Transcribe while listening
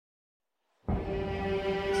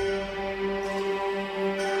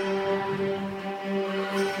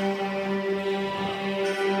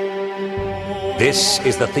This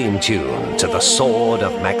is the theme tune to The Sword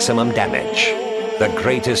of Maximum Damage, the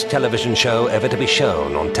greatest television show ever to be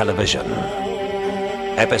shown on television.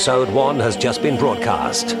 Episode 1 has just been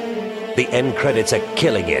broadcast. The end credits are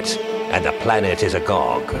killing it, and the planet is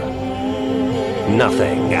agog.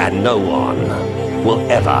 Nothing and no one will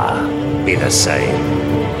ever be the same.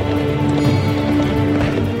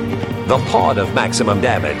 The Pod of Maximum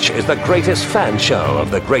Damage is the greatest fan show of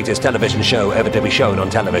the greatest television show ever to be shown on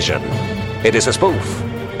television. It is a spoof,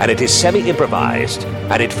 and it is semi-improvised,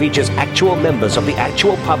 and it features actual members of the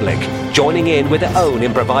actual public joining in with their own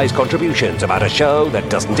improvised contributions about a show that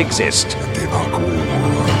doesn't exist.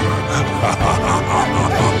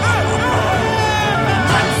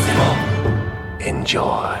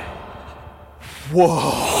 Enjoy. Whoa!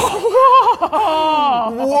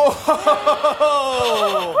 Whoa!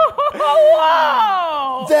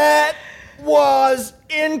 Whoa! That was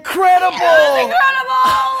incredible! It was incredible!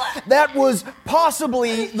 That was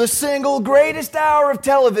possibly the single greatest hour of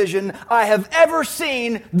television I have ever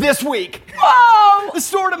seen this week. Whoa! The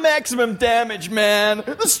Sword of Maximum Damage, man.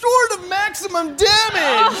 The Sword of Maximum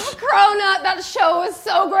Damage! Cronut, that show was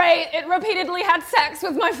so great. It repeatedly had sex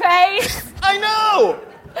with my face. I know!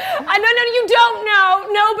 I know, you don't know.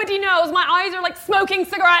 Nobody knows. My eyes are like smoking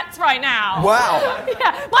cigarettes right now. Wow.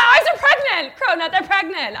 Yeah, my eyes are pregnant. Cronut, they're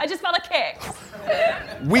pregnant. I just felt a kick.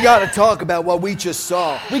 We gotta talk about what we just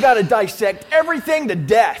saw. We gotta dissect everything to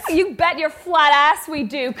death. You bet your flat ass we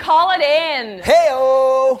do. Call it in.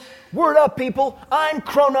 Hey-o! Word up, people. I'm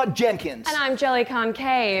Cronut Jenkins. And I'm Jelly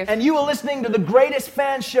Concave. And you are listening to the greatest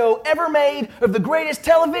fan show ever made of the greatest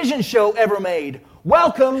television show ever made.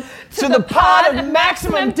 Welcome to the Pod of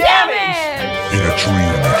Maximum Damage! In a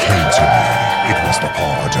dream it came to me, it was the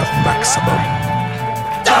Pod of Maximum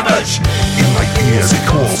Damage! In my ears it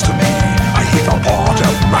calls to me, I hear the Pod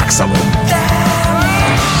of Maximum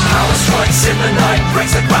Damage! Power strikes in the night,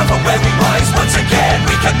 breaks the ground from where we rise. Once again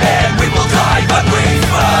we command, we will die, but we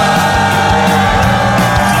fight!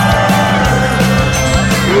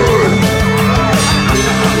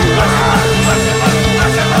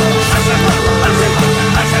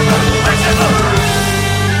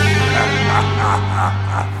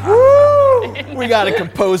 We gotta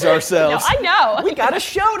compose ourselves. No, I know. We got a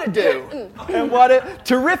show to do. And what a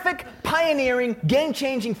terrific, pioneering,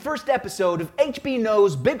 game-changing first episode of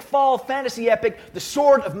HBO's big fall fantasy epic, The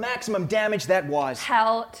Sword of Maximum Damage that was.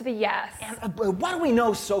 Hell to the yes. And what do we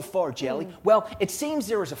know so far, Jelly? Well, it seems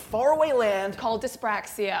there is a faraway land Called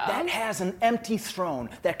dyspraxia. that has an empty throne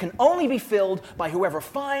that can only be filled by whoever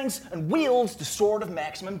finds and wields the Sword of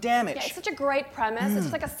Maximum Damage. Yeah, it's such a great premise. It's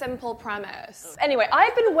just like a simple premise. Anyway,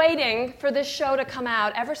 I've been waiting for this show to come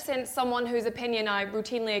out ever since someone whose opinion I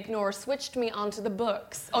routinely ignore switched me onto the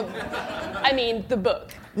books. Oh, I mean, the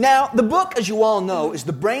book. Now, the book, as you all know, is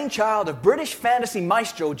the brainchild of British fantasy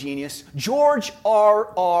maestro genius George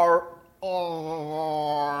R.R.R.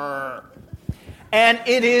 And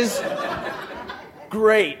it is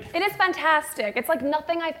great. It is fantastic. It's like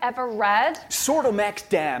nothing I've ever read. Sword of Max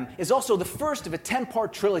Dam is also the first of a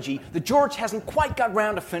 10-part trilogy that George hasn't quite got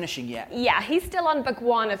round to finishing yet. Yeah, he's still on book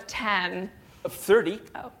 1 of 10. Of 30.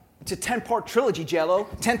 Oh. It's a 10-part trilogy, Jello.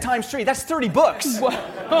 10 times 3, that's 30 books.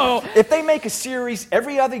 Whoa. If they make a series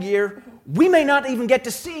every other year, we may not even get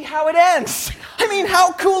to see how it ends. I mean,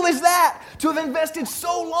 how cool is that? To have invested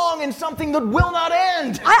so long in something that will not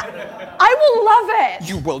end. I will love it.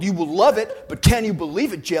 You will love it, but can you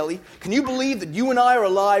believe it, Jelly? Can you believe that you and I are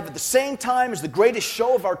alive at the same time as the greatest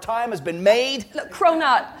show of our time has been made? Look,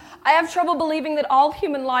 Cronut, I have trouble believing that all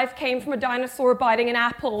human life came from a dinosaur biting an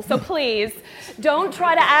apple, so please, don't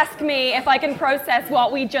try to ask me if I can process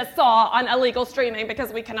what we just saw on illegal streaming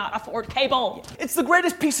because we cannot afford cable. It's the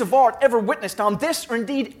greatest piece of art ever witnessed on this or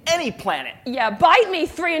indeed any planet. Yeah, bite me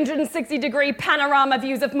 360-degree panorama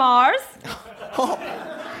views of Mars.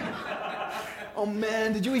 Oh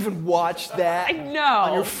man, did you even watch that? I know.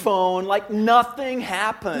 On your phone, like nothing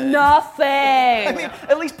happened. Nothing. I mean,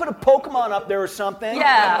 at least put a Pokemon up there or something.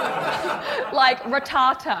 Yeah, like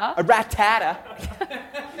Rattata. A Rattata.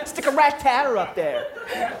 Stick a Rattata up there.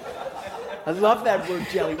 I love that word,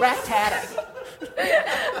 Jelly. Rattata.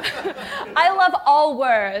 I love all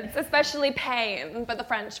words, especially pain, but the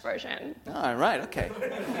French version. All right, okay.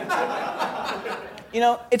 You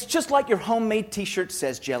know, it's just like your homemade t-shirt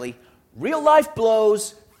says, Jelly. Real life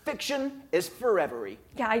blows, fiction is forever-y.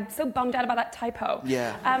 Yeah, I'm so bummed out about that typo.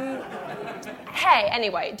 Yeah. Hey,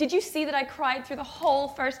 anyway, did you see that I cried through the whole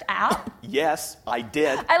first act? Yes, I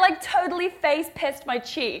did. I like totally face-pissed my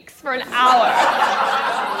cheeks for an hour.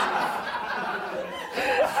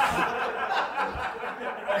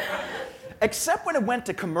 except when it went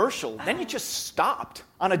to commercial. Then you just stopped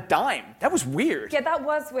on a dime. That was weird. Yeah, that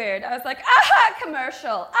was weird. I was like, aha,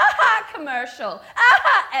 commercial,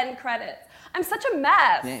 aha, end credits. I'm such a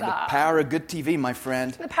mess. Yeah, the power of good TV, my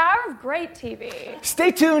friend. The power of great TV.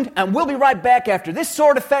 Stay tuned, and we'll be right back after this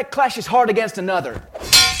sword effect clashes hard against another.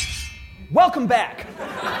 Welcome back.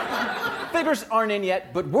 Figures aren't in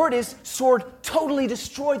yet, but word is Sword totally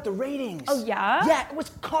destroyed the ratings. Oh, yeah? Yeah, it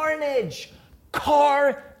was carnage.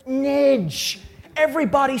 Carnage.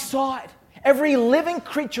 Everybody saw it. Every living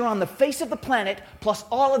creature on the face of the planet, plus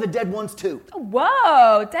all of the dead ones, too.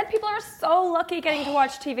 Whoa, dead people are so lucky getting to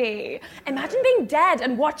watch TV. Imagine being dead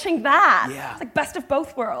and watching that. Yeah. It's like best of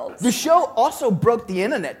both worlds. The show also broke the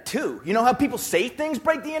internet, too. You know how people say things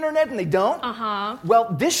break the internet and they don't? Uh-huh.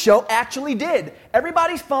 Well, this show actually did.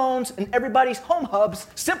 Everybody's phones and everybody's home hubs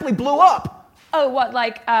simply blew up. Oh, what,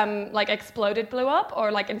 like exploded blew up or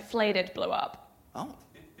like inflated blew up? Oh,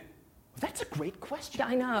 that's a great question. Yeah,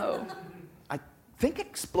 I know. I think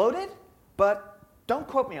exploded, but don't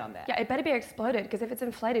quote me on that. Yeah, it better be exploded, because if it's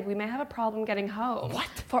inflated, we may have a problem getting home.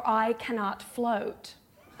 What? For I cannot float.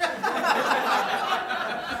 I'm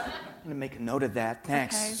gonna make a note of that.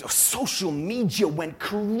 Thanks. Okay. So social media went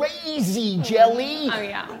crazy, Jelly. Oh,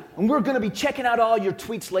 yeah. And we're gonna be checking out all your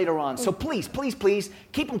tweets later on. So please, please, please,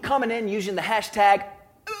 keep them coming in using the hashtag,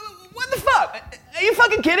 what the fuck? Are you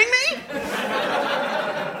fucking kidding me?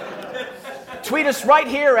 Tweet us right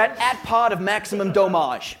here at @pod of Maximum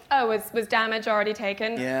Domage. Oh, was damage already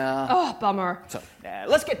taken? Yeah. Oh, bummer. So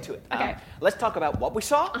let's get to it. Okay. Let's talk about what we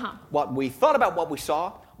saw, what we thought about what we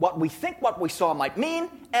saw, what we think what we saw might mean,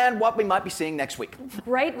 and what we might be seeing next week.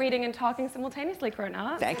 Great reading and talking simultaneously,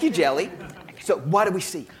 Corona. Thank you, Jelly. So what did we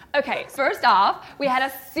see? Okay, first off, we had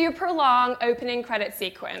a super long opening credit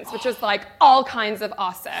sequence, which was like all kinds of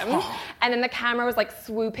awesome. And then the camera was like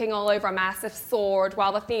swooping all over a massive sword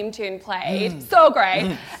while the theme tune played. So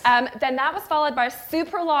great. Then that was followed by a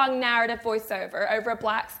super long narrative voiceover over a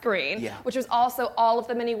black screen, which was also all of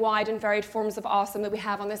the many wide and varied forms of awesome that we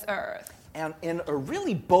have on this earth. And in a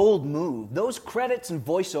really bold move, those credits and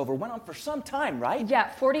voiceover went on for some time, right? Yeah,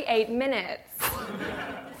 48 minutes.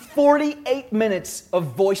 48 minutes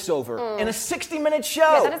of voiceover in a 60-minute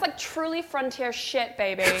show. Yeah, that is like truly frontier shit,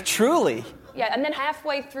 baby. Truly. Yeah, and then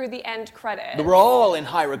halfway through the end credits. They were all in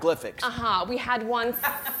hieroglyphics. We had one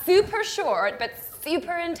super short but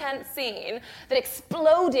super intense scene that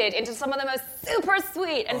exploded into some of the most super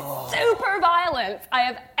sweet and super violence I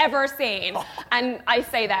have ever seen. And I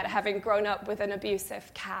say that having grown up with an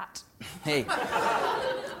abusive cat. Hey,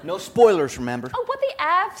 no spoilers, remember? Oh, what the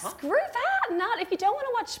F? Screw that. Not. If you don't want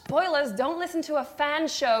to watch spoilers, don't listen to a fan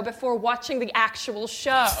show before watching the actual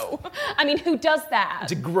show. I mean, who does that?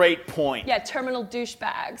 It's a great point. Yeah, terminal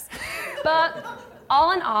douchebags. But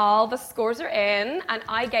all in all, the scores are in, and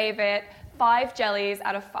I gave it 5 jellies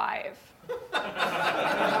out of 5.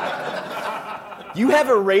 You have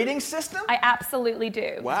a rating system? I absolutely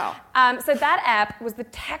do. Wow. So that app was the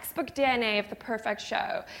textbook DNA of the perfect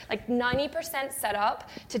show. Like 90% setup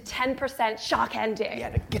to 10% shock ending. Yeah,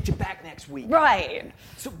 to get you back next week. Right.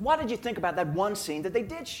 So what did you think about that one scene that they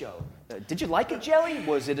did show? Did you like it, Jelly?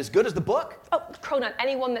 Was it as good as the book? Oh, Cronut,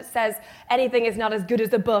 anyone that says anything is not as good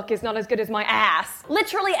as a book is not as good as my ass.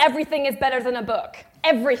 Literally everything is better than a book.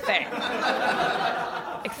 Everything.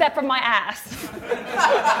 Except for my ass.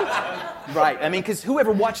 Right. I mean, because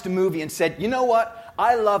whoever watched a movie and said, you know what?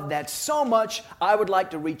 I love that so much, I would like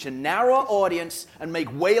to reach a narrower audience and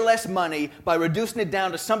make way less money by reducing it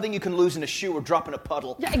down to something you can lose in a shoe or drop in a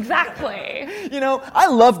puddle. Yeah, exactly. You know, I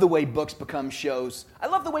love the way books become shows. I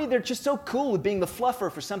love the way they're just so cool with being the fluffer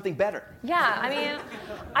for something better. Yeah, I mean,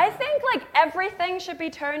 I think like everything should be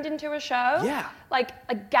turned into a show. Yeah. Like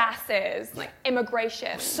gases, like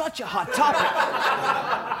immigration. Such a hot topic.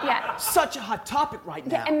 Yeah. Such a hot topic right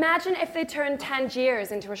now. Yeah, imagine if they turned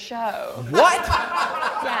Tangiers into a show. What?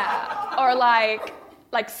 Yeah. Or like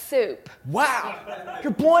Soup. Wow.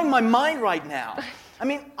 You're blowing my mind right now. I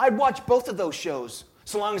mean, I'd watch both of those shows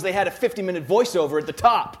so long as they had a 50-minute voiceover at the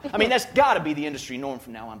top. I mean, that's got to be the industry norm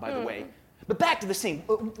from now on, by the way. But back to the scene.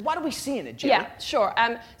 What are we seeing it, Jilly? Yeah, sure.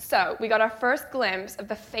 So we got our first glimpse of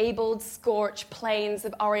the fabled scorched plains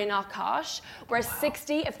of Aurealis, where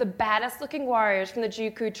 60 of the baddest-looking warriors from the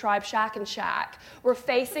Juku tribe Shack and Shack were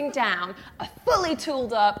facing down a fully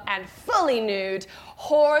tooled up and fully nude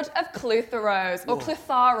horde of Clutharos, or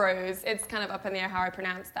Clutharos, it's kind of up in the air how I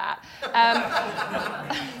pronounce that,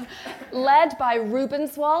 led by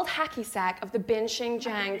Rubenswald Hacky Sack of the Bin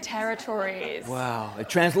Xinjiang territories. Wow. A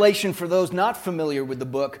translation for those not familiar with the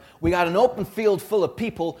book, we got an open field full of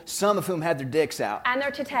people, some of whom had their dicks out. And their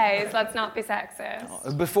titties, let's not be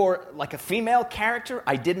sexist. Before, like a female character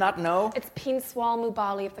I did not know. It's Pinswal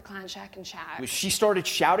Mubali of the Clan Shack and Shack. She started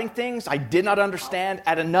shouting things I did not understand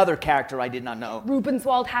at another character I did not know.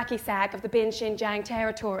 Rubenswald Hacky Sack of the Bin Xinjiang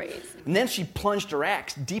territories. And then she plunged her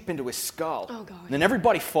axe deep into his skull. Oh, God. And then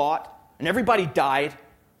everybody fought, and everybody died,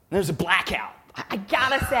 and there was a blackout. I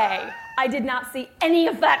gotta say, I did not see any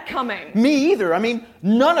of that coming. Me either. I mean,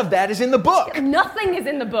 none of that is in the book. Nothing is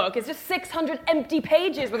in the book. It's just 600 empty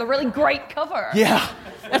pages with a really great cover. Yeah,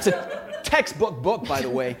 that's a textbook book, by the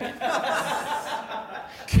way.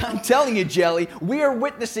 I'm telling you, Jelly, we are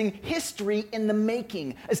witnessing history in the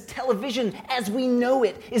making as television as we know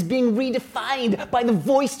it is being redefined by the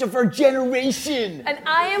voice of our generation. And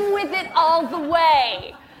I am with it all the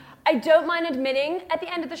way. I don't mind admitting, at the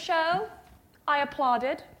end of the show, I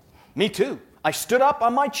applauded. Me too. I stood up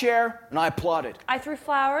on my chair and I applauded. I threw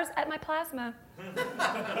flowers at my plasma.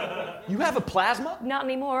 You have a plasma? Not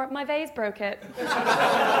anymore. My vase broke it.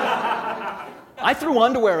 I threw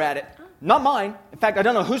underwear at it. Not mine. In fact, I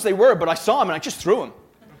don't know whose they were, but I saw them and I just threw them.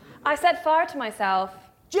 I set fire to myself.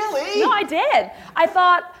 Jelly! No, I did. I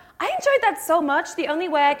thought, I enjoyed that so much. The only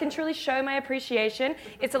way I can truly show my appreciation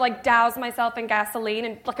is to douse myself in gasoline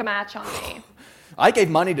and flick a match on me. I gave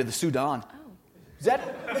money to the Sudan. Oh.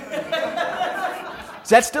 Is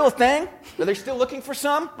that still a thing? Are they still looking for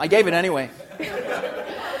some? I gave it anyway.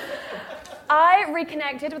 I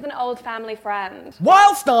reconnected with an old family friend.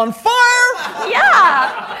 Whilst on fire?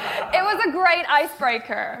 Yeah! It was a great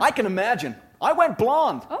icebreaker. I can imagine. I went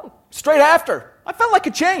blonde. Oh. Straight after. I felt like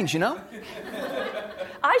a change, you know?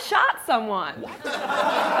 I shot someone.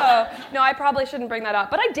 Oh, no, I probably shouldn't bring that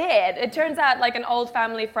up, but I did. It turns out an old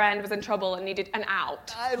family friend was in trouble and needed an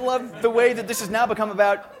out. I love the way that this has now become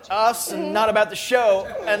about us and not about the show,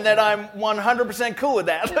 and that I'm 100% cool with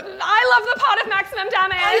that. I love the pot of maximum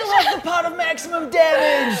damage. I love the pot of maximum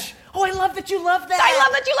damage. Oh, I love that you love that. I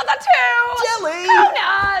love that you love that too. Jelly.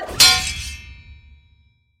 Coconut.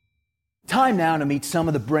 Time now to meet some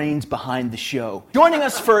of the brains behind the show. Joining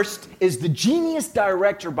us first is the genius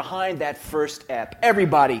director behind that first ep.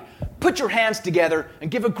 Everybody, put your hands together and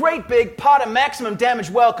give a great big pot of maximum damage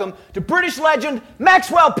welcome to British legend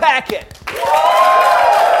Maxwell Packett.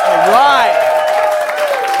 All right.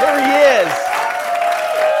 Here he is.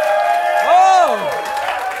 Oh,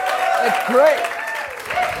 that's great.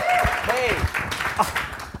 Hey.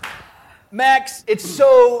 Max, it's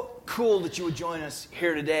so cool that you would join us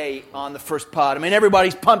here today on the first pod. I mean,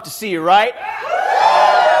 everybody's pumped to see you, right?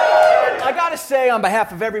 I gotta say, on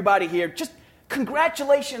behalf of everybody here, just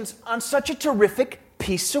congratulations on such a terrific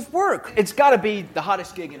piece of work. It's gotta be the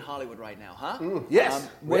hottest gig in Hollywood right now, huh? Yes,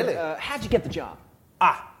 really. How'd you get the job?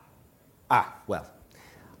 Well,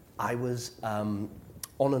 I was on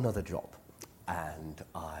another job, and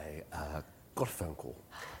I got a phone call,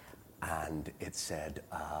 and it said,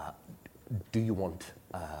 do you want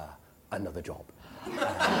another job?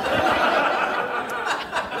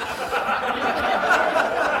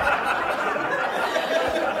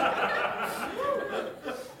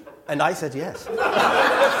 And I said yes.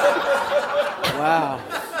 Wow.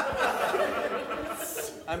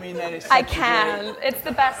 I mean, that is. I can. It's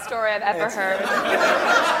the best story I've ever heard.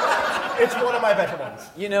 It's one of my better ones.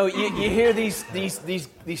 You know, you hear these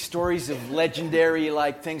stories of legendary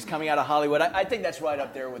things coming out of Hollywood. I think that's right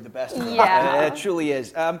up there with the best. Yeah. It truly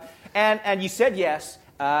is. And you said yes.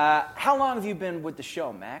 How long have you been with the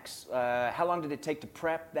show, Max? How long did it take to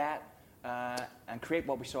prep that and create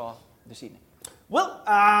what we saw this evening? Well,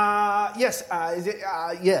 yes,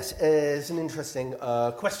 yes, it's an interesting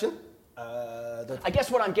question. I guess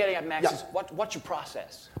what I'm getting at, Max, Yeah. is what's your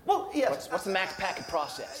process? Well, yes. What's the Max Packett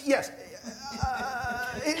process? Yes.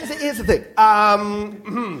 Here's the thing.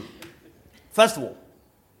 First of all,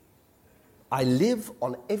 I live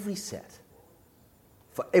on every set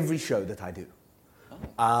for every show that I do.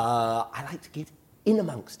 I like to get in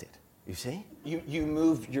amongst it, you see? You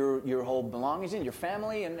move your whole belongings in, your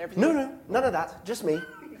family and everything? No, none of that. Just me.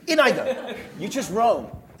 In I go. You just roam.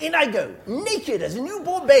 In I go. Naked as a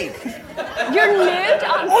newborn baby. You're nude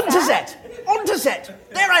on Onto set. Onto set.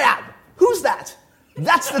 There I am. Who's that?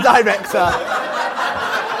 That's the director.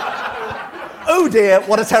 Oh dear,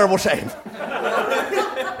 what a terrible shame.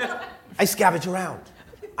 I scavenge around.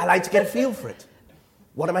 I like to get a feel for it.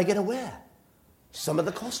 What am I going to wear? Some of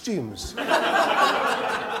the costumes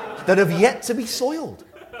that have yet to be soiled.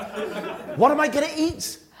 What am I going to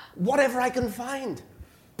eat? Whatever I can find.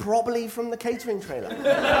 Probably from the catering trailer.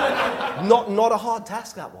 Not a hard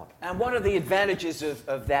task, that one. And what are the advantages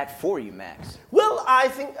of that for you, Max? Well, I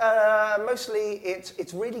think mostly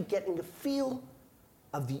it's really getting the feel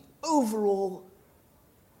of the overall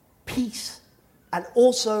piece and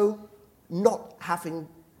also not having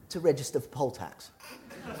to register for poll tax.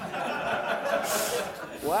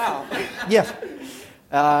 Wow. Yes.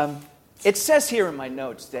 It says here in my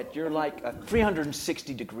notes that you're like a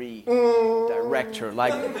 360-degree director.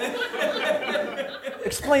 Like,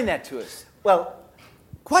 explain that to us. Well,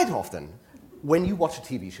 quite often, when you watch a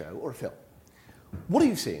TV show or a film, what are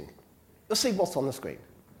you seeing? You'll see what's on the screen.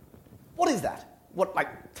 What is that? What,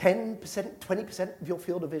 like 10%, 20% of your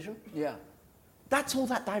field of vision? Yeah. That's all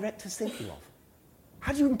that director's thinking of.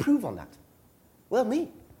 How do you improve on that? Well,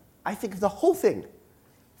 me. I think of the whole thing.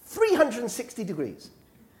 360 degrees.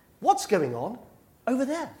 What's going on over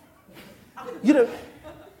there? You know,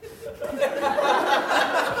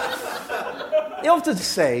 they often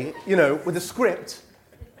say, you know, with a script,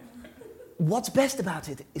 what's best about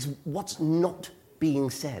it is what's not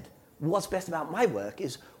being said. What's best about my work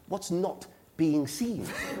is what's not being seen.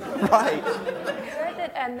 Right? I heard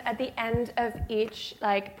that at the end of each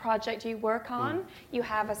project you work on, you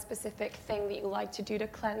have a specific thing that you like to do to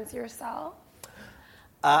cleanse yourself.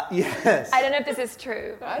 Yes. I don't know if this is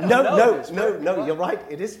true. No, you're right,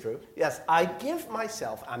 it is true. Yes, I give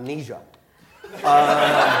myself amnesia.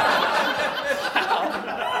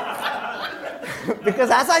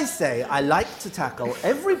 Because as I say, I like to tackle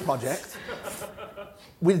every project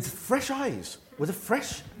with fresh eyes, with a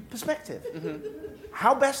fresh perspective. Mm-hmm.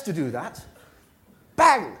 How best to do that?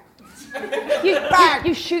 Bang! Bang!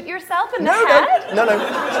 You shoot yourself in the head? No.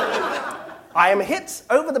 I am hit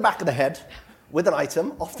over the back of the head with an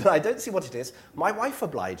item. Often I don't see what it is. My wife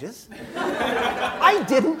obliges. I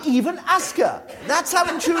didn't even ask her. That's how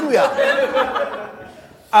in tune we are.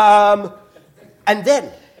 And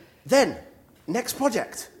then, next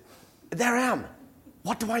project. There I am.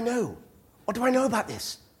 What do I know? What do I know about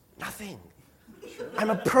this? Nothing. I'm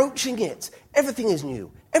approaching it. Everything is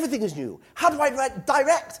new. How do I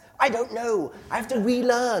direct? I don't know. I have to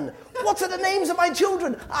relearn. What are the names of my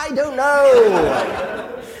children? I don't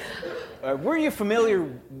know. Were you familiar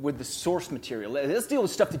with the source material? Let's deal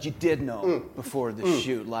with stuff that you did know before the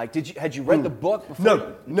shoot. Like, had you read the book before?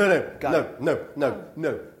 No. Not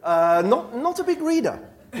a big reader.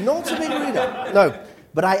 No,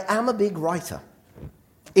 but I am a big writer.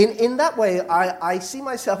 In that way, I see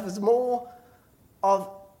myself as more of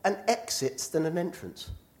an exit than an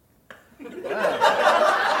entrance.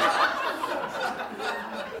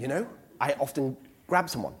 You know, I often grab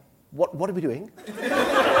someone. What are we doing?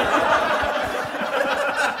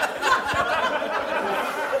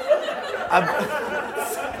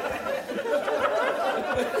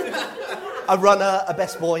 A runner, a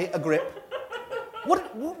best boy, a grip.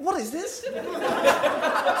 What is this?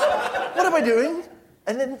 What am I doing?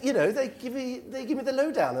 And then, you know, they give me the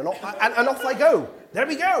lowdown, and off I go. There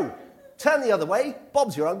we go. Turn the other way.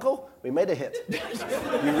 Bob's your uncle. We made a hit.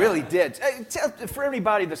 You really did. For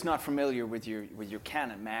everybody that's not familiar with your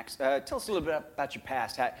canon, Max, tell us a little bit about your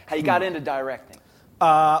past, how you got into directing.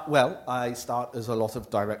 Well, I start as a lot of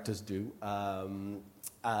directors do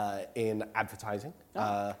in advertising.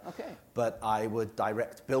 Okay. But I would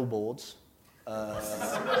direct billboards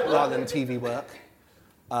rather than TV work.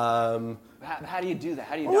 How do you do that?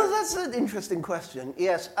 How do you? Well, that's an interesting question.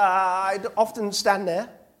 Yes, I'd often stand there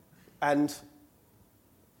and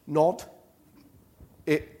nod.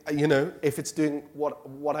 You know, if it's doing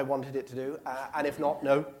what I wanted it to do, and if not,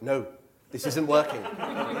 no, this isn't working.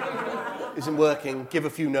 Isn't working. Give a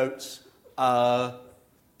few notes.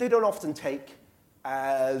 They don't often take.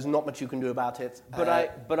 There's not much you can do about it. But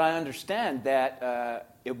I understand that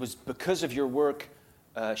it was because of your work.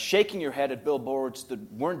 Shaking your head at billboards that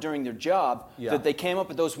weren't doing their job, that they came up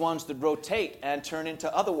with those ones that rotate and turn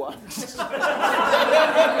into other ones. Is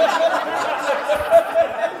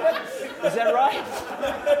that right?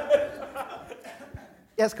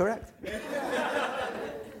 Yes, correct.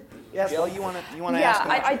 Yes. Jill, you want to ask?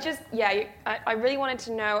 I really wanted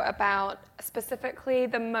to know about specifically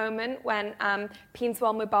the moment when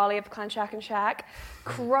Peenswell Mubali of Clanshak and Shack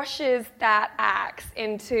crushes that axe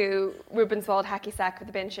into Rubenswald Hacky Sack of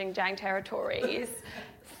the Binching Jang Territories'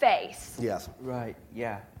 face. Yes. Right.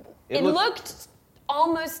 Yeah. It looked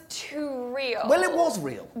almost too real. Well, it was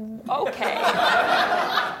real. Okay.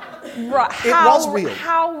 Right. It was real.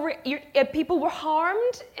 How people were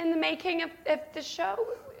harmed in the making of the show?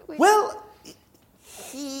 Well,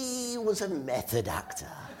 he was a method actor.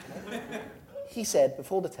 He said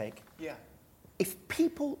before the take, if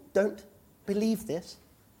people don't believe this,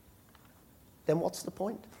 then what's the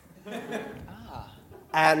point?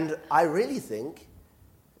 And I really think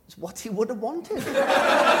it's what he would have wanted.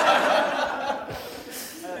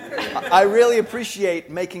 I really appreciate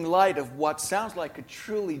making light of what sounds like a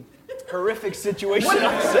truly horrific situation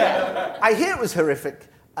on set. I hear it was horrific.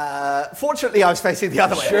 Fortunately, I was facing the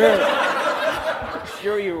other way.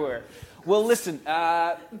 Sure you were. Well, listen,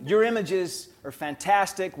 your images are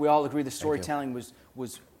fantastic. We all agree the storytelling was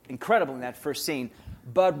incredible in that first scene.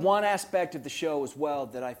 But one aspect of the show as well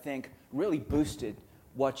that I think really boosted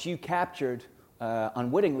what you captured,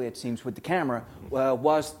 unwittingly it seems, with the camera,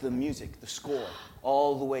 was the music, the score,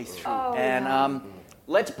 all the way through. Oh, and yeah.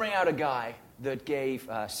 Let's bring out a guy that gave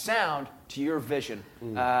sound to your vision.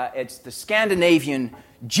 It's the Scandinavian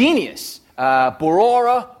genius,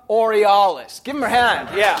 Boraura Aurealis. Give him a hand.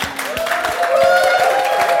 Yeah.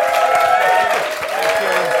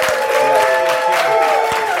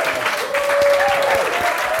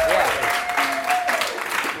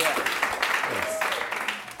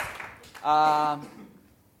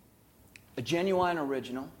 A genuine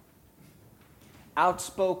original,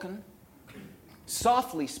 outspoken,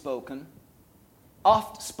 softly spoken,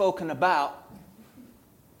 oft spoken about,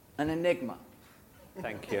 an enigma.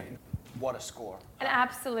 Thank you. What a score. And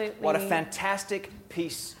absolutely. What a fantastic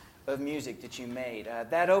piece of music that you made.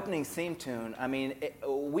 That opening theme tune, I mean,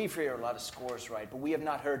 we've heard a lot of scores, right? But we have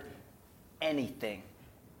not heard anything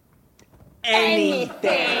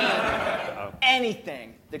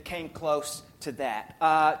that came close to that.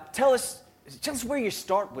 Tell us where you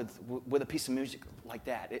start with a piece of music like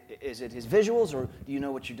that. Is it his visuals, or do you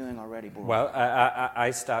know what you're doing already, Boraura? Well,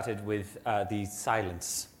 I started with the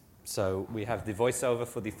silence. So we have the voiceover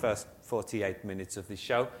for the first 48 minutes of the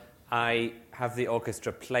show. I have the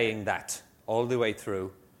orchestra playing that all the way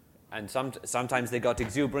through. And sometimes they got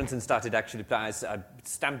exuberant and started actually playing. I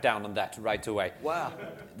stamped down on that right away. Wow.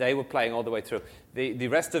 They were playing all the way through. The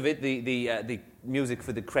rest of it, the music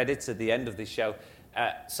for the credits at the end of the show,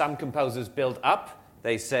 some composers build up.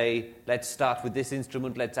 They say, let's start with this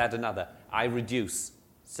instrument, let's add another. I reduce.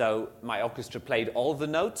 So my orchestra played all the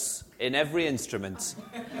notes in every instrument.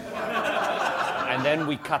 And then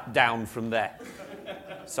we cut down from there.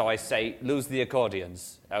 So I say, lose the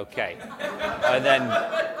accordions. Okay. And then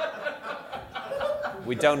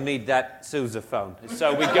we don't need that sousaphone.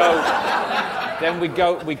 So we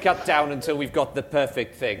cut down until we've got the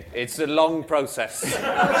perfect thing. It's a long process. There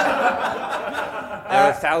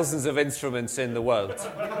are thousands of instruments in the world.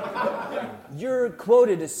 You're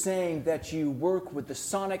quoted as saying that you work with the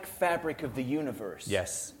sonic fabric of the universe.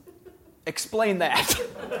 Yes. Explain that.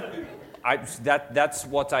 That's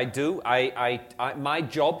what I do. My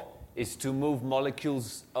job is to move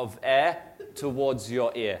molecules of air towards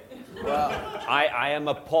your ear. Wow. I am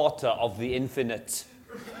a porter of the infinite.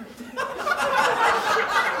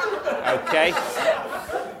 Okay?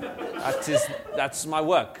 That's my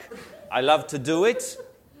work. I love to do it,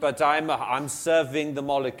 but I'm serving the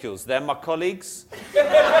molecules. They're my colleagues.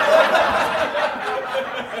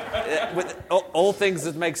 With all things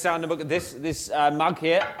that make sound. This mug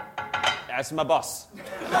here, that's my boss.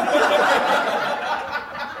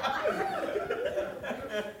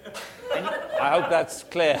 I hope that's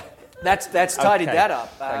clear. That's tidied Okay. that up.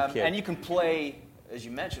 Thank you. And you can play, as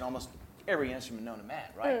you mentioned, almost every instrument known to man,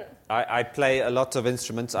 right? I play a lot of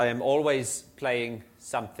instruments. I am always playing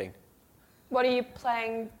something. What are you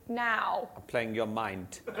playing now? I'm playing your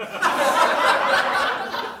mind.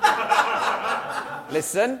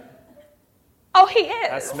 Listen. Oh, he is.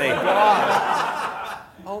 That's me.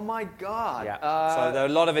 Oh my God. Yeah. So there are a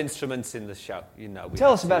lot of instruments in the show. You know.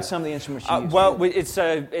 Tell us about some of the instruments you use. Well, it's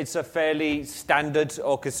a fairly standard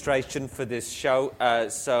orchestration for this show.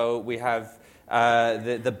 So we have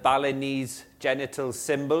the Balinese genital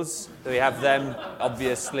cymbals. We have them,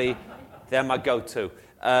 obviously. They're my go-to.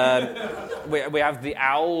 We have the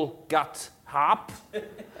owl gut harp.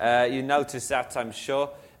 You notice that, I'm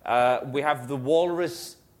sure. We have the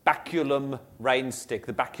walrus baculum rainstick.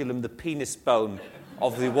 The baculum, the penis bone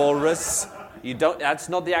of the walrus. That's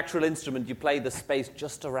not the actual instrument. You play the space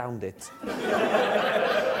just around it.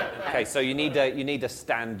 Okay, so you need a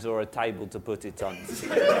stand or a table to put it on.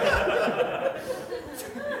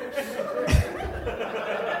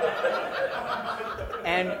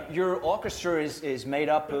 And your orchestra is made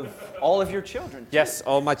up of all of your children. Yes,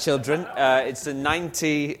 all my children. It's a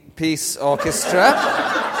 90-piece orchestra.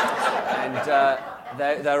 And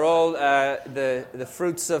they're all the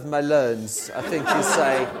fruits of my learns, I think you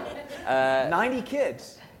say. 90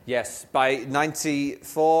 kids. Yes, by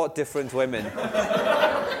 94 different women.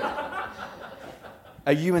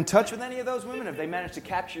 Are you in touch with any of those women? Have they managed to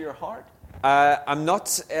capture your heart? I'm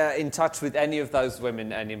not in touch with any of those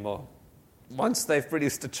women anymore. once they've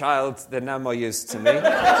produced a child, they're no more use to me.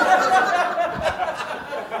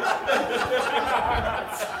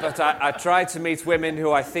 But I try to meet women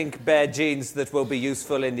who I think bear genes that will be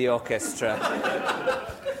useful in the orchestra,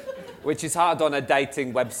 which is hard on a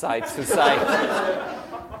dating website to say.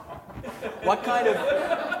 What kind of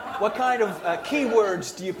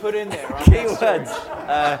keywords do you put in there? Keywords.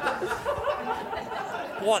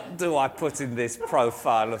 What do I put in this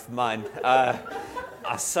profile of mine?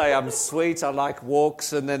 I say I'm sweet, I like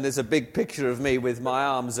walks, and then there's a big picture of me with my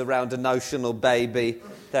arms around a notional baby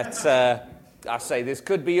that I say, this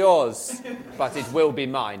could be yours, but it will be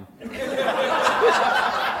mine.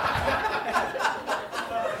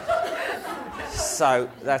 So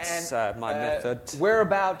that's my method.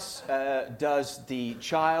 Whereabouts does the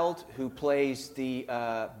child who plays the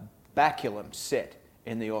baculum sit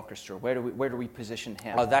in the orchestra? Where do we position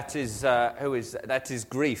him? Oh, that is that is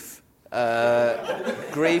Grief.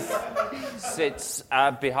 Grief sits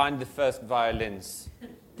behind the first violins.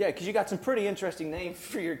 Yeah, because you got some pretty interesting names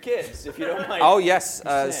for your kids, if you don't mind. Oh yes,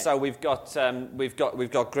 so we've got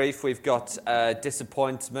Grief, we've got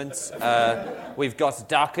Disappointment, we've got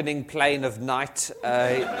Darkening Plain of Night.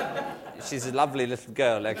 She's a lovely little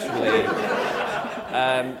girl, actually.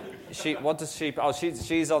 She's on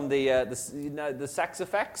the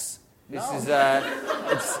saxofax. This is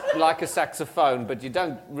it's like a saxophone, but you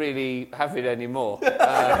don't really have it anymore.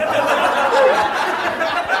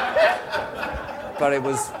 But it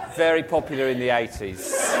was very popular in the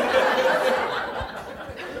 80s.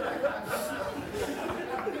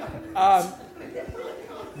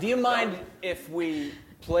 Do you mind if we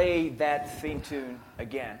play that theme tune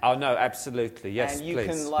again? Oh, no, absolutely. Yes, and you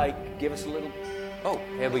please. can, give us a little... Oh,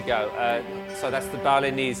 here we go. So that's the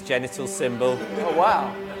Balinese genital symbol. Oh,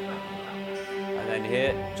 wow. And then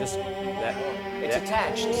here, just... There. It's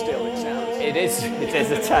attached still, it sounds. It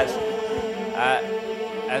is attached.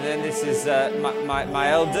 And then this is my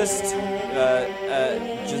eldest,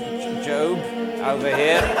 Job, over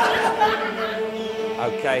here.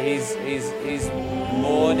 Okay, he's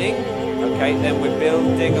mourning. Okay, then we're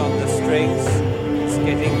building on the strings.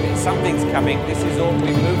 Something's coming. This is all.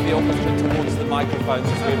 We move the orchestra towards the microphones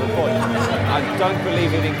as we record. I don't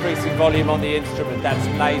believe in increasing volume on the instrument. That's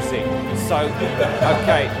lazy. So,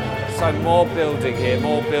 okay. So more building here,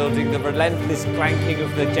 more building. The relentless clanking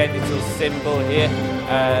of the genital cymbal here,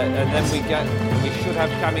 and then we should have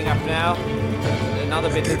coming up now another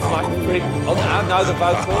bit that's like no, the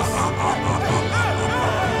vocals.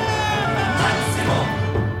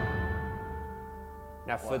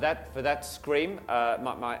 Now for that scream,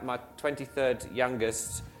 my 23rd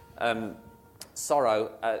youngest,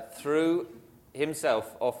 Sorrow, threw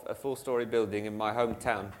himself off a 4-story building in my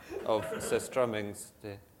hometown of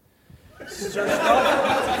Surströmmingsen.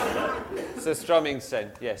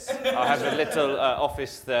 Surströmmingsen, yes. I have a little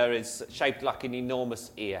office there. It's shaped like an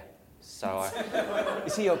enormous ear. So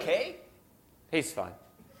Is he okay? He's fine.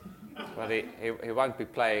 But he won't be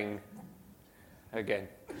playing again.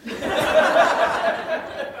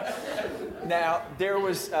 Now, there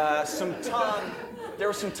was some tongue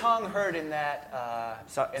heard in that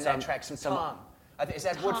track. Some tongue. Is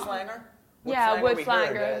that Woodflanger? Yeah,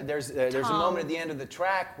 Woodflanger. There's a moment at the end of the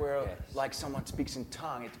track where, someone speaks in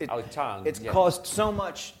tongue. Tongue. It's caused so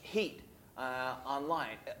much heat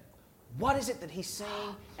online. What is it that he's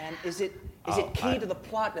saying, and is it key to the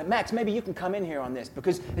plot? Max, maybe you can come in here on this,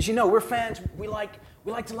 because as you know, we're fans. We like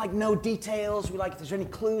to know details. We like if there's any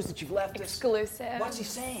clues that you've left us. Exclusive. What's he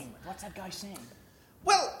saying? What's that guy saying?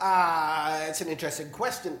 Well, it's an interesting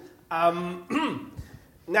question.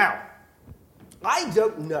 Now, I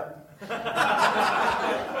don't know.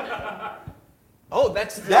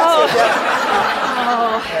 That's it.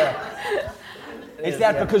 Is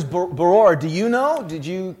that because Boraura? Do you know? Did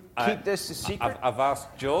you keep this a secret? I've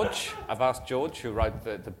asked George. Who wrote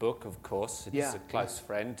the book, of course. It's a close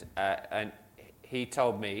friend, and he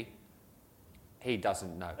told me he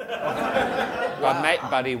doesn't know.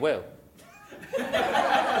 But he will.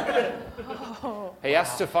 He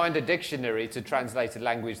has to find a dictionary to translate a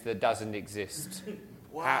language that doesn't exist.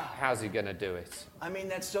 Wow. How's he going to do it? I mean,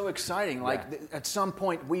 that's so exciting. At some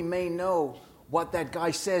point, we may know what that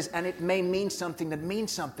guy says, and it may mean something that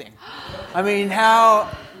means something. I mean, how...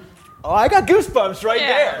 Oh, I got goosebumps right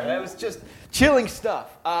there. That was just chilling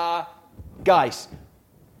stuff. Guys,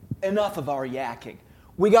 enough of our yakking.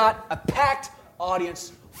 We got a packed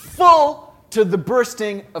audience full to the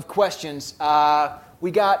bursting of questions.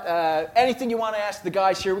 We got anything you want to ask the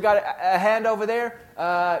guys here? We got a hand over there.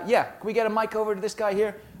 Can we get a mic over to this guy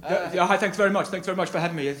here? Hi, thanks very much. Thanks very much for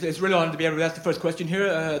having me. It's really honored to be able to ask the first question here.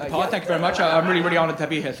 Thank you very much. I'm really, really honored to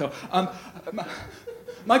be here. So,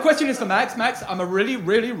 My question is for Max. Max, I'm a really,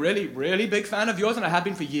 really, really, really big fan of yours, and I have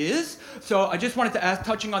been for years. So I just wanted to ask,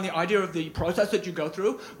 touching on the idea of the process that you go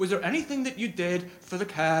through, was there anything that you did for the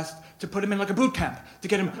cast to put them in like a boot camp, to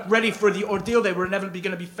get them ready for the ordeal they were inevitably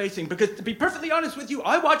going to be facing? Because to be perfectly honest with you,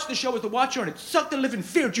 I watched the show as a watcher, and it sucked the living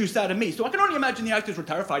fear juice out of me. So I can only imagine the actors were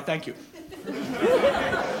terrified. Thank you.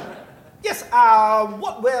 Yes,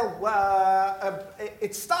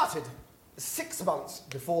 it started 6 months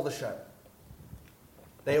before the show.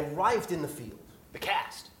 They arrived in the field. The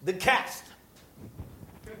cast. The cast.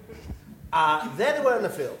 There they were in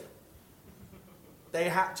the field. They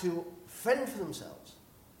had to fend for themselves.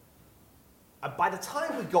 And by the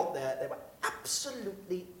time we got there, they were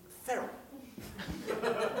absolutely feral.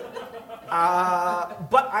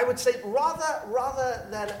 But I would say rather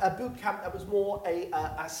than a boot camp, that was more a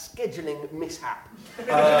scheduling mishap.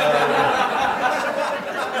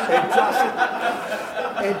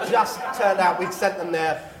 It just turned out we'd sent them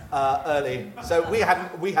there early, so we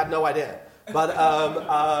had no idea. But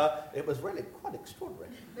it was really quite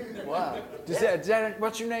extraordinary. Wow.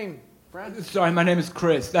 What's your name, Fran? Sorry, my name is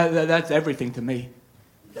Chris. That's everything to me.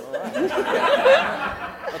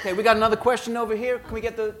 Okay, we got another question over here. Can we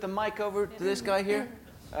get the mic over to this guy here?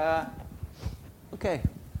 Okay.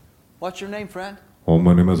 What's your name, friend? Oh,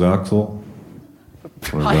 my name is Axel.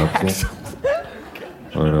 Hi, Axel.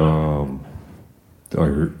 I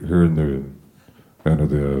hear in the end of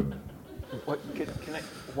the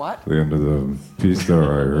What? the end of the piece there,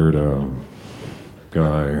 I heard a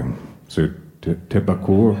guy say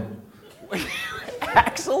Tepakur.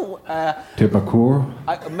 Axel? Tepakur?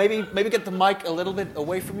 Maybe get the mic a little bit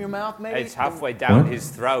away from your mouth, maybe? It's halfway down What? his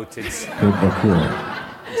throat. Tepakur.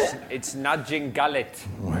 It's nudging gullet.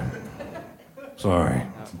 Sorry.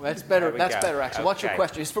 That's better. There we That's go. better, Axel. What's your Okay.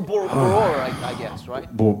 question? It's for Boraura, I guess, right?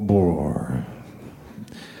 Boraura.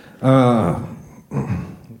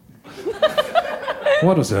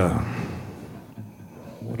 What does a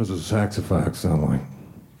saxofax sound like?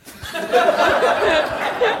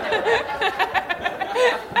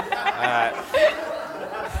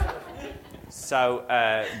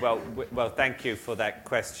 Well, thank you for that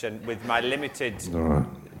question. With my limited,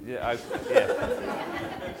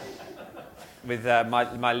 with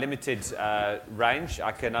my limited range,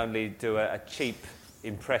 I can only do a cheap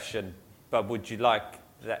impression. But would you like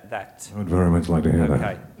that? I would very much like to hear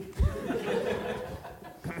Okay.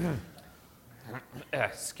 that.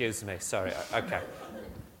 Excuse me. Sorry. Okay.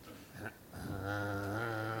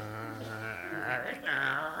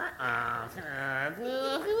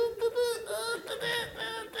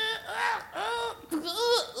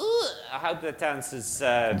 I hope that answers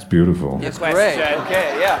It's beautiful. It's question. great.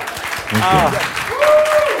 Okay, yeah.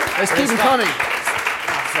 Let's keep them coming.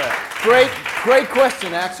 Great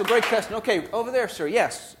question, Axel. Great question. Okay, over there, sir.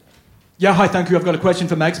 Yes. Yeah, hi, thank you. I've got a question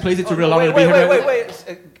for Max, please. It's a real honor to be here. Wait.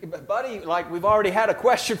 Buddy, like, we've already had a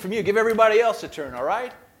question from you. Give everybody else a turn, all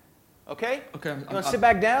right? Okay? Okay. You want to sit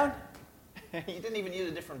back down? You didn't even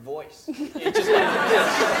use a different voice. You just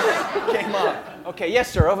came up. Okay,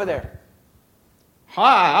 yes, sir, over there.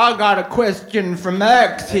 Hi, I got a question for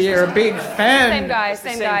Max here, a big fan. Same guy, It's the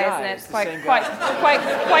isn't same guy. it? It's It's the same quite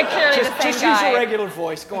clearly the same Just guy. use your regular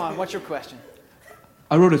voice. Go on, what's your question?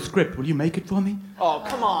 I wrote a script. Will you make it for me? Oh,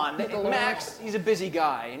 come on. Max, he's a busy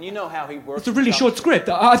guy, and you know how he works. It's a really short script.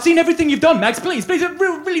 I've seen everything you've done, Max. Please, it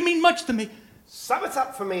really mean much to me. Sum it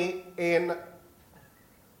up for me in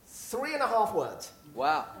 3.5 words.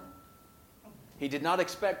 Wow. He did not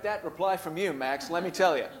expect that reply from you, Max, let me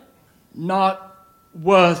tell you. Not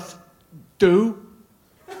worth do.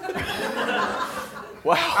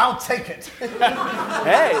 Wow. I'll take it.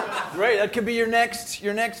 Hey, great. That could be your next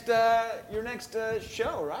show,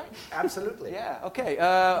 right? Absolutely. Yeah. Okay.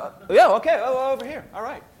 Okay. Oh, over here. All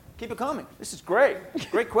right. Keep it coming. This is great.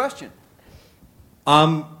 Great question.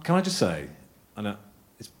 Can I just say, I know,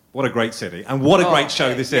 what a great city, and what a great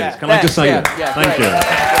show this is. Can I Thanks. just say that? Yeah, Thank great. you.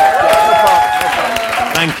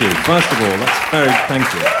 Thank you. First of all, that's very.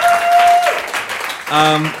 Thank you.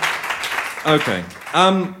 Okay.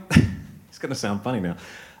 It's going to sound funny now,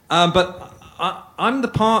 but I'm the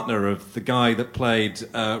partner of the guy that played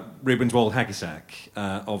Rubenswald Hagisak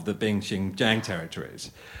of the Bing Xing Jiang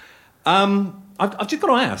territories. I've just got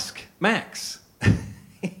to ask, Max,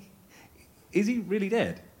 is he really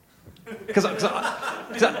dead? Because I've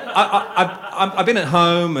been at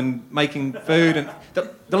home and making food, and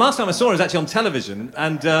the last time I saw him was actually on television,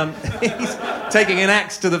 and he's taking an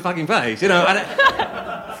axe to the fucking face, you know. And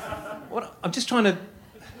I'm just trying to.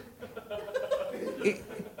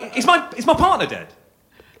 Is my partner dead?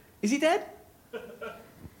 Is he dead?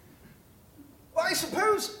 Well, I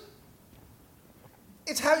suppose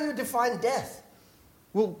it's how you define death.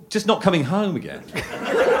 Well, just not coming home again.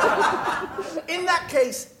 In that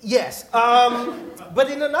case, yes. But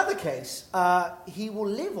in another case, he will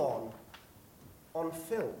live on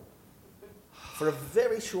film for a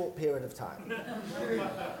very short period of time.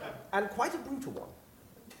 And quite a brutal one.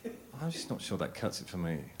 I'm just not sure that cuts it for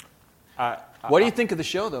me. What do you think of the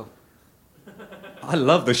show, though? I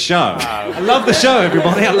love the show. I love the show,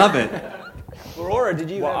 everybody. I love it. Boraura, did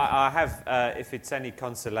you Well, I have, if it's any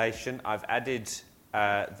consolation, I've added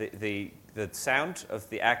the sound of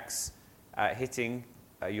the axe hitting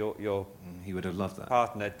your He would have loved that.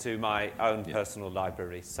 partner to my own personal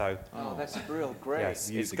library. So, that's real great. yes,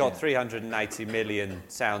 Use it's got again. 380 million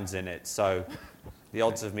sounds in it, so the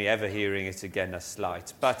odds of me ever hearing it again are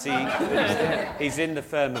slight. But he's in the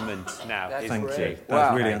firmament now. That's isn't Thank he? you.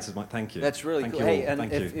 That Wow. really answers my... Thank you. That's really Thank cool. you Hey, all. and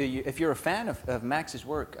Thank you. if you're a fan of Max's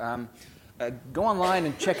work, go online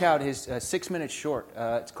and check out his 6-minute short.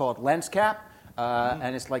 It's called Lens Cap,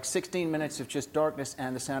 and it's like 16 minutes of just darkness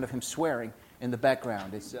and the sound of him swearing in the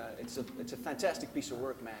background. It's a fantastic piece of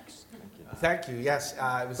work, Max. Thank you, yes.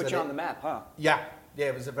 It was Put you on the map, huh? Yeah,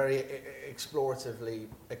 it was a very explorative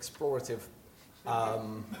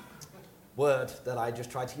word that I just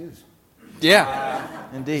tried to use. Yeah,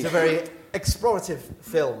 indeed. It's a very explorative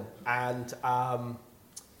film, and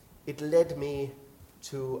it led me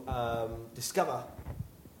to discover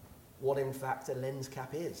what, in fact, a lens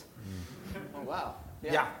cap is. Oh, wow.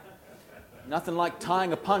 Yeah. Nothing like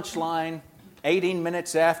tying a punchline 18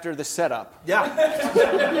 minutes after the setup.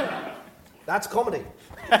 Yeah. That's comedy.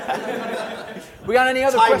 We got any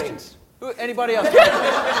other Timing. questions? Anybody else?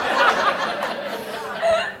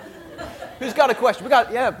 Who's got a question? We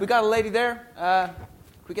got a lady there. Can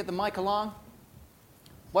we get the mic along?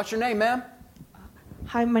 What's your name, ma'am?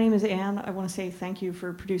 Hi, my name is Anne. I want to say thank you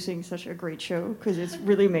for producing such a great show because it's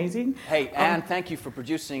really amazing. Hey, Anne, thank you for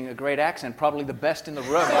producing a great accent, probably the best in the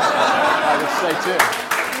room, I would say, too.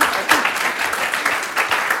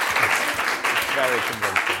 It's very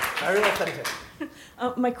convincing. Very authentic.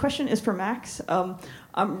 My question is for Max. I'm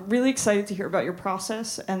really excited to hear about your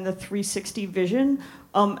process and the 360 vision.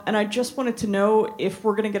 And I just wanted to know if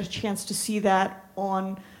we're going to get a chance to see that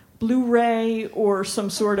on Blu-ray or some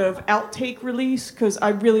sort of outtake release, because I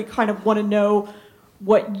really kind of want to know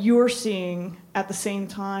what you're seeing at the same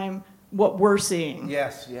time what we're seeing.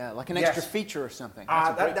 Yes. Yeah, like an extra feature or something.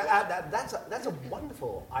 That's a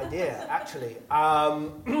wonderful idea, actually.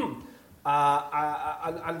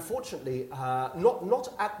 Unfortunately,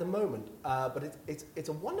 not at the moment, but it's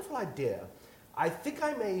a wonderful idea. I think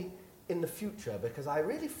I may in the future, because I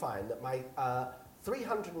really find that my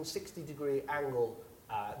 360-degree angle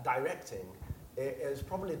directing is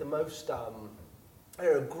probably the most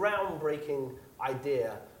groundbreaking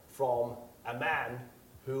idea from a man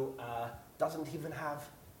who doesn't even have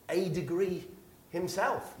a degree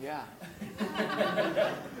himself. Yeah.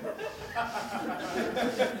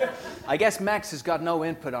 I guess Max has got no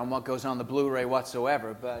input on what goes on the Blu-ray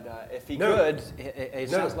whatsoever, but if he could, it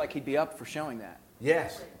sounds like he'd be up for showing that.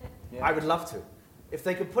 Yes, Yeah. I would love to. If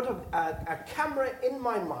they could put a camera in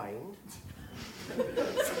my mind,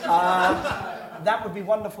 that would be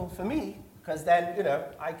wonderful for me, because then,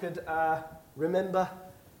 I could remember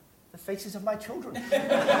the faces of my children.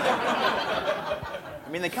 I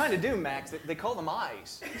mean, they kind of do, Max. They call them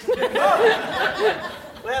eyes.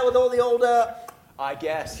 Well, with all the older... I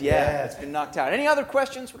guess, yeah. It's been knocked out. Any other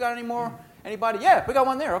questions? We got any more? Anybody? Yeah, we got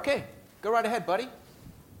one there. Okay. Go right ahead, buddy.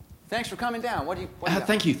 Thanks for coming down. What do you got?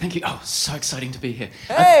 Thank you. Oh, so exciting to be here.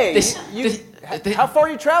 Hey! How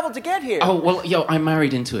far you traveled to get here? Oh, well, I'm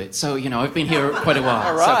married into it, so, I've been here quite a while.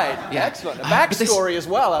 All right. So, yeah. Excellent. A backstory as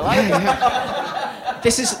well. I like it. Yeah.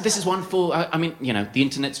 This is wonderful. I mean, the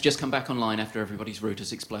internet's just come back online after everybody's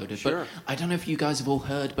routers exploded. Sure. But I don't know if you guys have all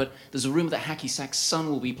heard, but there's a rumour that Hacky Sack's son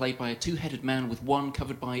will be played by a two-headed man with one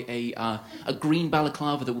covered by a green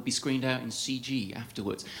balaclava that will be screened out in CG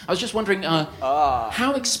afterwards. I was just wondering,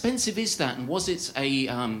 how expensive is that, and was it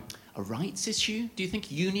a rights issue, do you think,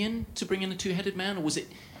 union, to bring in a two-headed man, or was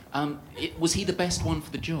was he the best one for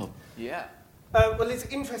the job? Yeah. Well, it's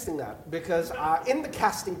interesting that, because in the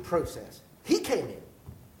casting process, he came in,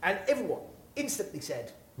 and everyone instantly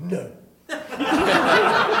said, no.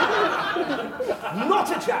 Not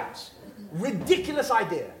a chance. Ridiculous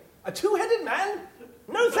idea. A two-headed man?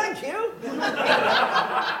 No, thank you.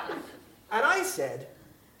 And I said,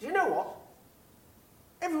 do you know what?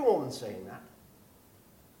 Everyone's saying that.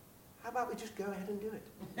 How about we just go ahead and do it?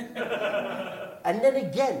 And then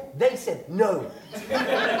again, they said, no.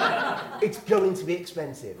 It's going to be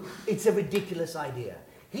expensive. It's a ridiculous idea.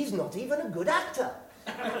 He's not even a good actor.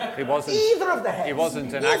 He wasn't. Either of the heads. He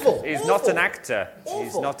wasn't an Awful, actor. He's awful, not an actor. awful.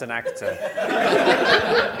 He's not an actor.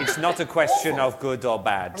 It's not a question of good or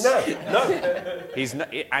bad. No. He's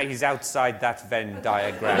outside that Venn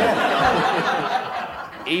diagram.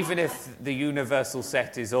 Even if the universal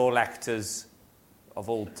set is all actors of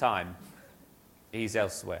all time, he's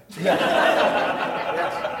elsewhere. Yes.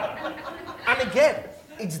 And again,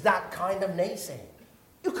 it's that kind of naysaying.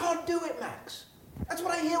 You can't do it, Max. That's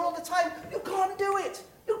what I hear all the time. You can't do it.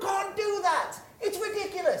 You can't do that. It's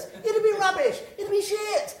ridiculous. It'll be rubbish. It'll be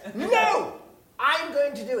shit. No! I'm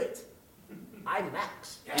going to do it. I'm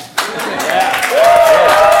Max.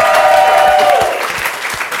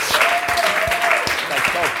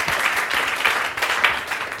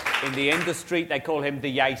 In the industry, they call him the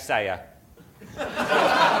yay-sayer.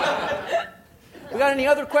 We got any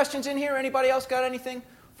other questions in here? Anybody else got anything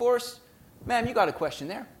for us? Ma'am, you got a question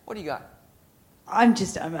there. What do you got? I'm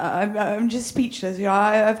just speechless. You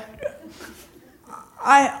know,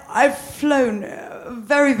 I've flown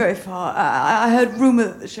very, very far. I heard rumor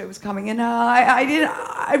that the show was coming, and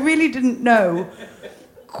I really didn't know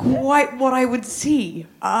quite what I would see.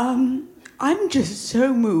 I'm just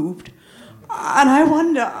so moved, and I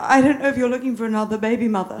wonder. I don't know if you're looking for another baby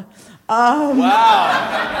mother. Wow!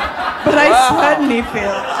 But I certainly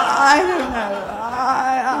feel. I don't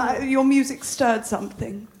know. Your music stirred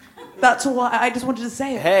something. That's all. I just wanted to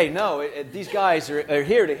say it. Hey, no, these guys are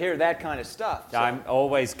here to hear that kind of stuff. So. I'm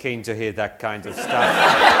always keen to hear that kind of stuff.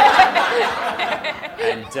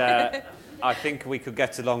 And I think we could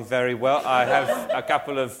get along very well. I have a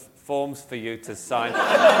couple of forms for you to sign.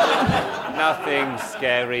 Nothing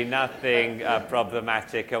scary, nothing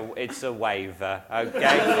problematic. It's a waiver,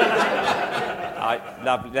 okay?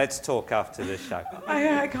 Let's talk after the show.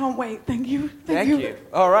 I can't wait. Thank you. Thank you.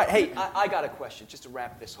 All right. Hey, I got a question just to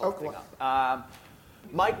wrap this whole thing up.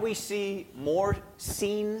 Might we see more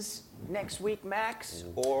scenes next week, Max?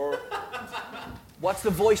 Or what's the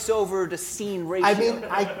voiceover to scene ratio? I mean,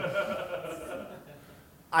 I'm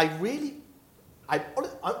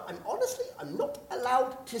not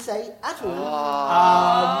allowed to say at all.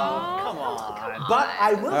 Come on. But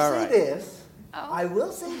I will All say right. this. I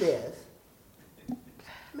will say this.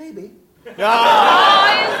 Maybe. He's getting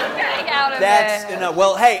out of That's it. enough.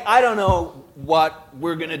 Well, hey, I don't know what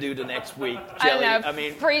we're going to do to next week, Jelly. I don't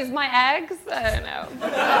know. Freeze my eggs? I don't know.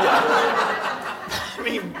 I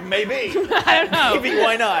mean, maybe. I don't know. Maybe,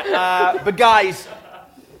 why not? But guys,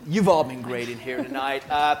 you've all been great in here tonight.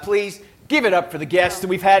 Please give it up for the guests that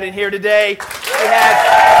we've had in here today. We have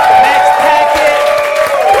Max Packett.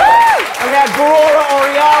 We have Boraura,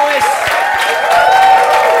 Aurealis.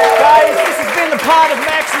 Guys, this has been the pod of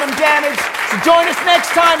Maximum Damage. So join us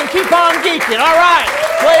next time and keep on geeking. All right,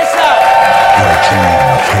 play us out. Your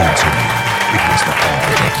dream came to me. It was the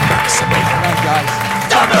pod of Maximum. All right, guys.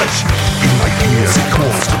 Damage! In my ears it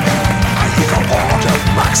calls to me. I hear the pod of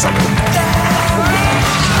Maximum.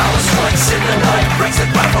 Power strikes in the night, breaks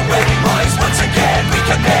it back from where we rise. Once again we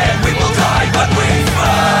command, we will die, but we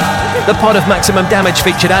fight. The pod of Maximum Damage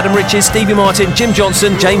featured Adam Riches, Stevie Martin, Jim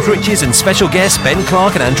Johnson, James Riches and special guests Ben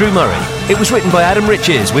Clark and Andrew Murray. It was written by Adam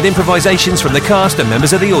Riches with improvisations from the cast and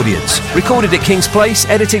members of the audience. Recorded at King's Place,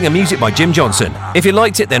 editing and music by Jim Johnson. If you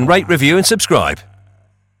liked it, then rate, review and subscribe.